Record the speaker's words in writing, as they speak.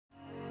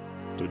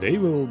Today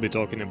we will be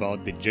talking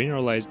about the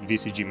generalized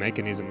VCG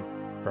mechanism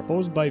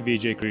proposed by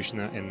Vijay,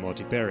 Krishna and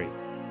Motty,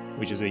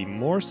 which is a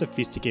more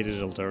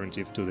sophisticated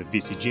alternative to the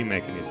VCG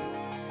mechanism,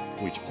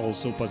 which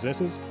also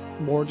possesses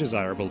more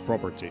desirable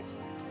properties.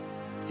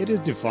 It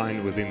is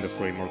defined within the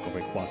framework of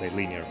a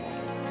quasi-linear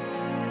model.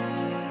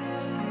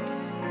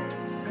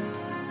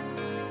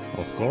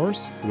 Of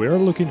course, we are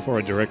looking for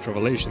a direct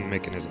revelation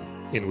mechanism,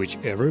 in which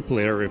every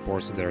player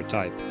reports their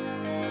type.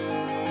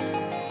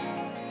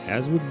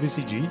 As with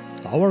VCG,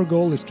 our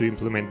goal is to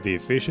implement the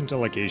efficient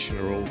allocation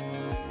rule,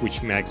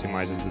 which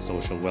maximizes the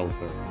social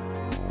welfare.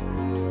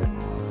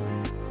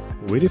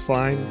 We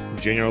define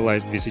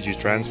generalized VCG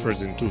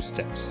transfers in two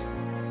steps.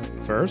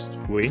 First,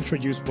 we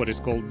introduce what is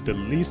called the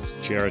least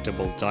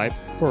charitable type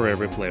for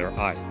every player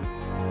I.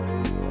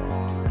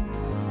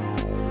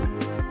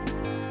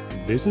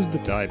 This is the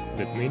type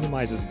that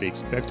minimizes the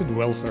expected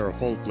welfare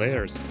of all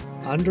players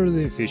under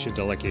the efficient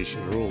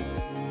allocation rule,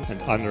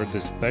 and under the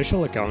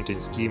special accounting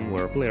scheme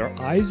where player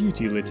I's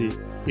utility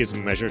is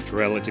measured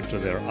relative to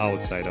their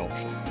outside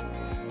option.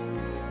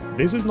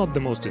 This is not the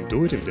most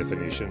intuitive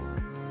definition,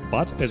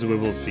 but as we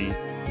will see,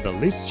 the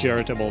least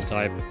charitable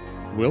type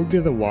will be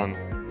the one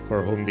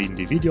for whom the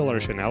individual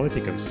rationality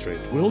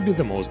constraint will be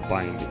the most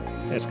binding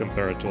as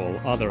compared to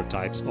all other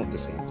types of the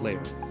same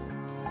player.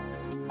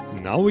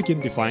 Now we can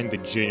define the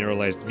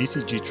generalized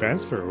VCG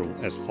transfer rule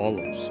as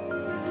follows.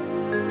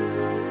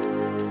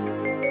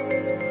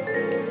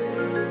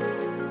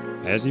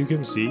 As you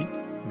can see,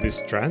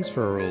 this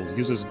transfer rule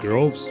uses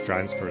Grove's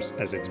transfers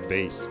as its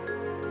base,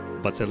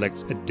 but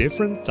selects a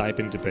different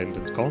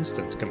type-independent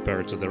constant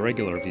compared to the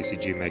regular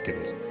VCG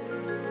mechanism.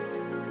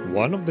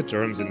 One of the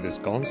terms in this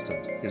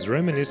constant is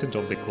reminiscent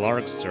of the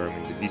Clark's term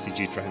in the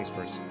VCG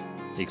transfers,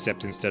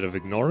 except instead of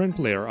ignoring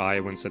player I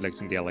when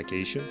selecting the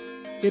allocation,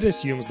 it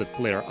assumes that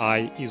player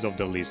I is of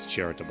the least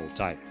charitable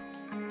type.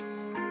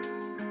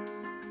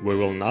 We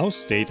will now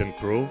state and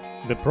prove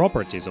the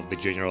properties of the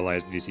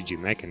generalized VCG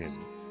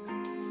mechanism.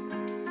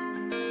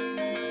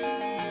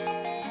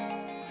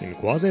 In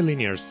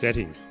quasi-linear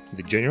settings,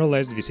 the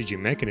generalized VCG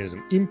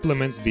mechanism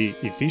implements the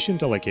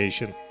efficient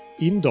allocation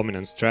in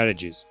dominant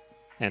strategies,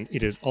 and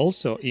it is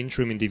also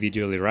interim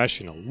individually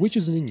rational, which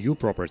is a new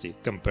property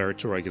compared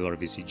to regular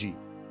VCG.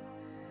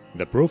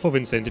 The proof of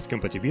incentive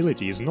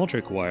compatibility is not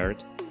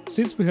required,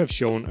 since we have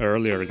shown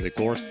earlier in the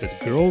course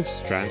that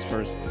Grove's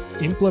transfers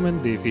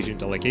implement the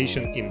efficient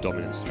allocation in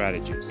dominant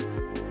strategies.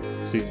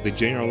 Since the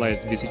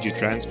generalized VCG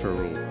transfer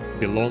rule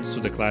belongs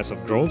to the class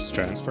of Grove's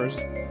transfers,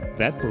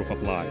 that proof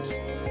applies.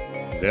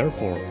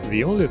 Therefore,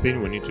 the only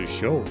thing we need to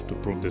show to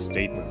prove this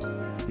statement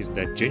is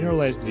that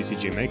generalized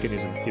VCG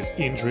mechanism is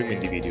interim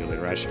individually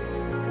rational.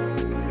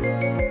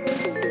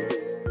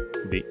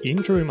 The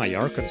interim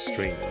IR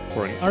constraint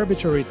for an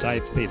arbitrary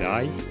type theta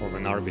I of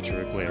an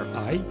arbitrary player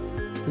I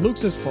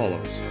looks as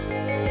follows.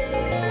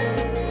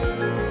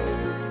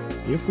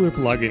 If we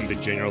plug in the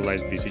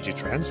generalized VCG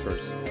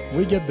transfers,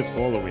 we get the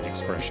following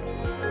expression.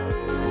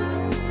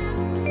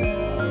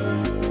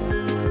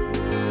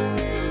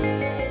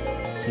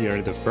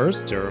 Here the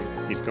first term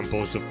is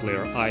composed of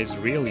player I's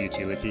real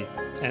utility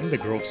and the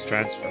Grove's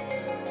transfer,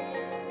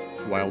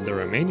 while the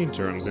remaining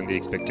terms in the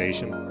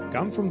expectation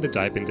come from the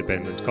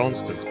type-independent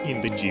constant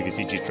in the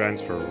GVCG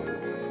transfer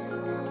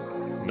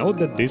rule. Note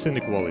that this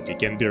inequality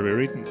can be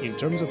rewritten in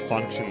terms of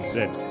function z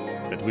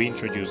that we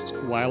introduced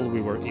while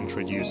we were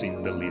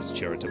introducing the least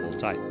charitable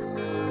type.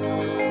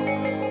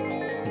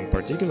 In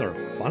particular,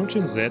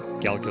 function z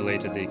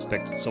calculated the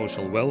expected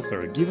social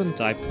welfare given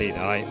type theta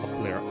I of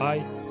player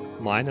I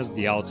minus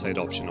the outside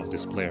option of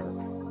this player.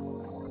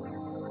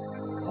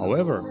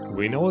 However,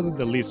 we know that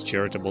the least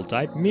charitable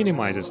type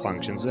minimizes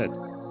function z,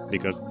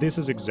 because this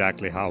is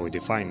exactly how we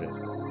defined it.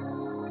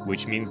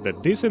 Which means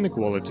that this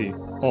inequality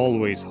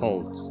always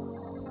holds.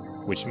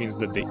 Which means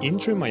that the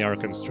interim IR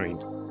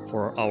constraint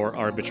for our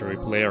arbitrary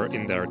player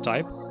in their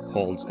type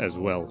holds as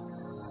well.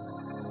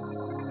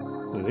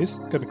 This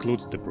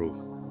concludes the proof.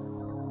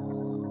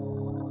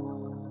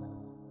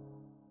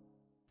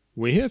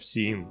 We have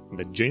seen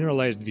that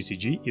generalized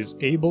VCG is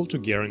able to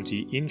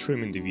guarantee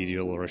interim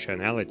individual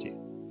rationality,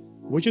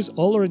 which is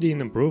already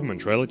an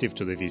improvement relative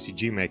to the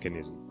VCG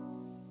mechanism.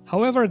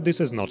 However, this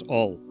is not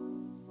all.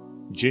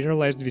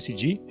 Generalized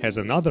VCG has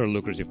another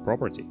lucrative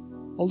property,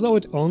 although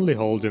it only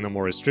holds in a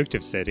more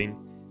restrictive setting,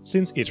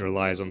 since it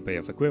relies on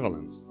payoff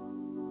equivalence.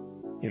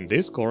 In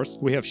this course,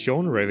 we have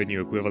shown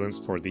revenue equivalence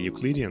for the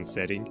Euclidean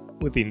setting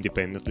with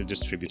independently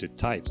distributed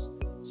types,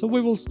 so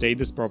we will state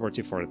this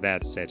property for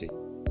that setting.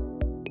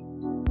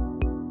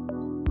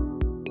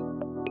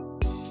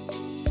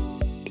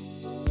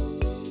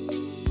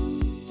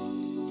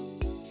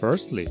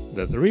 Firstly,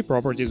 the three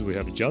properties we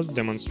have just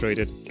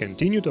demonstrated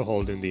continue to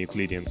hold in the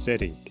Euclidean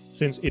setting,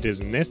 since it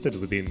is nested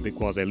within the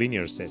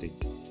quasi-linear setting.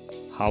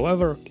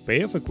 However,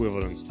 payoff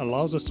equivalence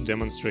allows us to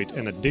demonstrate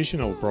an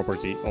additional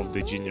property of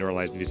the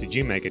generalized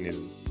VCG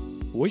mechanism,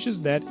 which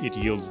is that it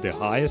yields the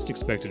highest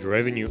expected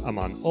revenue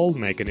among all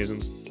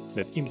mechanisms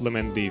that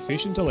implement the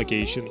efficient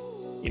allocation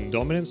in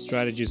dominant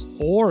strategies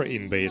or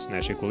in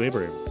Bayes-Nash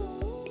equilibrium,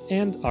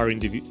 and are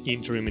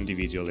interim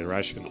individually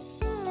rational.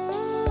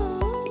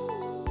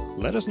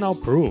 Let us now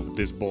prove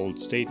this bold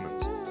statement.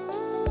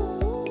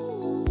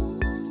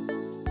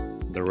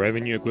 The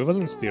revenue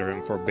equivalence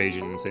theorem for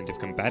Bayesian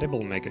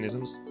incentive-compatible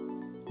mechanisms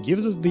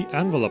gives us the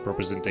envelope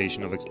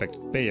representation of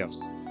expected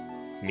payoffs,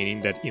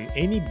 meaning that in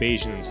any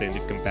Bayesian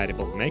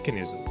incentive-compatible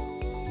mechanism,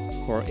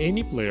 for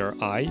any player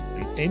I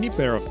and any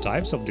pair of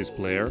types of this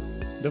player,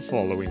 the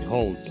following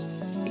holds.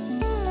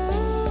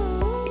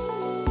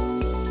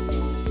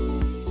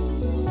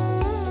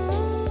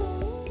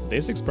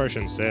 This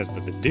expression says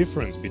that the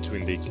difference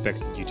between the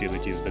expected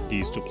utilities that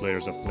these two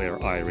players of player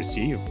I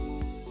receive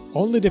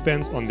only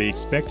depends on the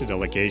expected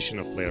allocation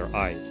of player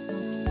I.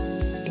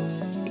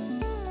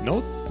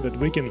 Note that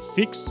we can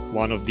fix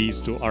one of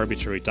these two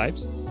arbitrary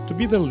types to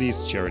be the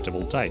least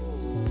charitable type.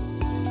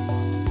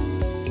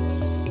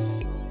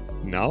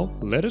 Now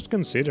let us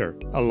consider,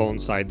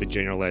 alongside the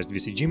generalized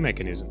VCG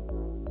mechanism,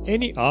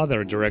 any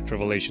other direct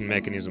revelation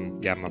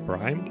mechanism gamma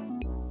prime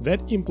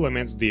that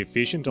implements the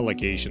efficient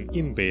allocation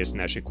in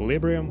Bayes-Nash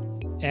equilibrium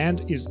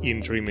and is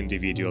interim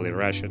individually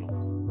rational.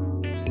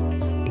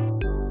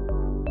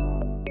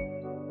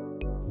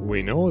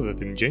 We know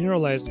that in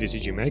generalized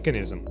VCG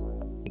mechanism,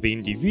 the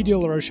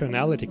individual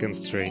rationality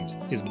constraint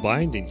is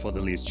binding for the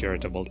least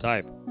charitable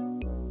type.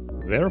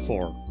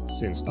 Therefore,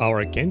 since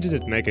our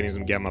candidate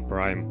mechanism gamma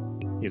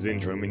prime is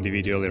interim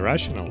individually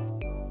rational,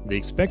 the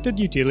expected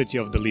utility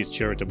of the least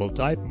charitable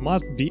type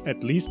must be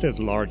at least as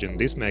large in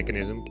this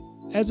mechanism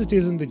as it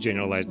is in the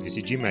generalized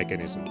VCG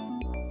mechanism.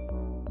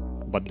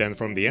 But then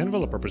from the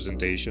envelope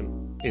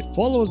representation, it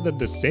follows that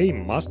the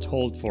same must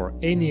hold for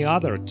any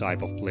other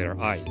type of player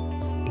I.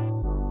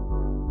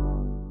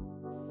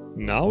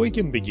 Now we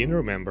can begin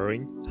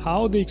remembering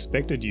how the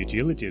expected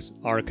utilities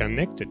are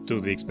connected to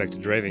the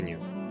expected revenue.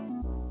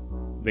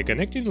 The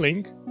connecting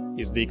link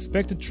is the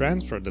expected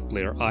transfer that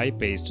player I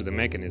pays to the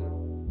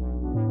mechanism.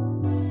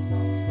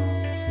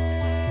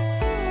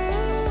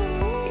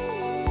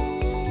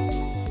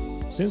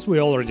 Since we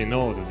already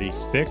know that the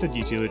expected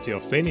utility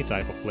of any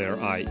type of player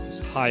I is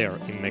higher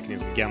in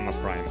mechanism gamma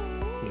prime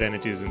than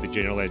it is in the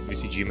generalized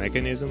VCG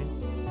mechanism,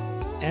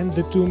 and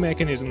the two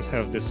mechanisms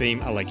have the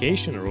same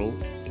allocation rule,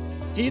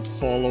 it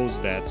follows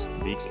that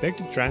the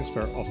expected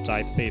transfer of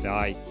type theta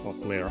I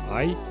of player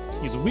I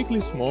is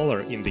weakly smaller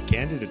in the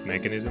candidate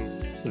mechanism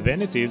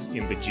than it is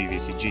in the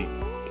GVCG.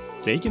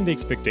 Taking the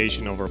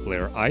expectation over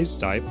player I's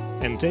type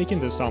and taking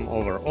the sum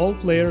over all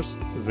players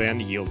then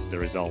yields the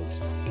result.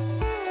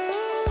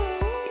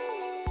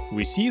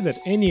 We see that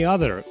any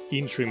other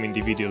interim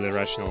individually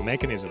rational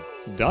mechanism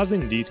does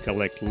indeed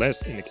collect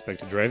less in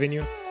expected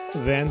revenue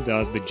than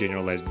does the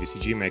generalized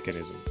VCG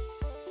mechanism.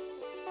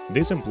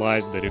 This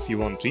implies that if you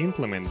want to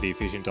implement the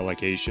efficient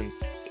allocation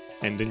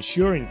and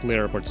ensuring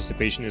player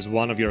participation is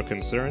one of your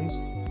concerns,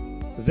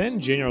 then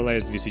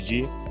generalized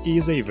VCG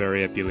is a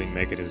very appealing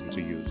mechanism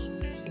to use.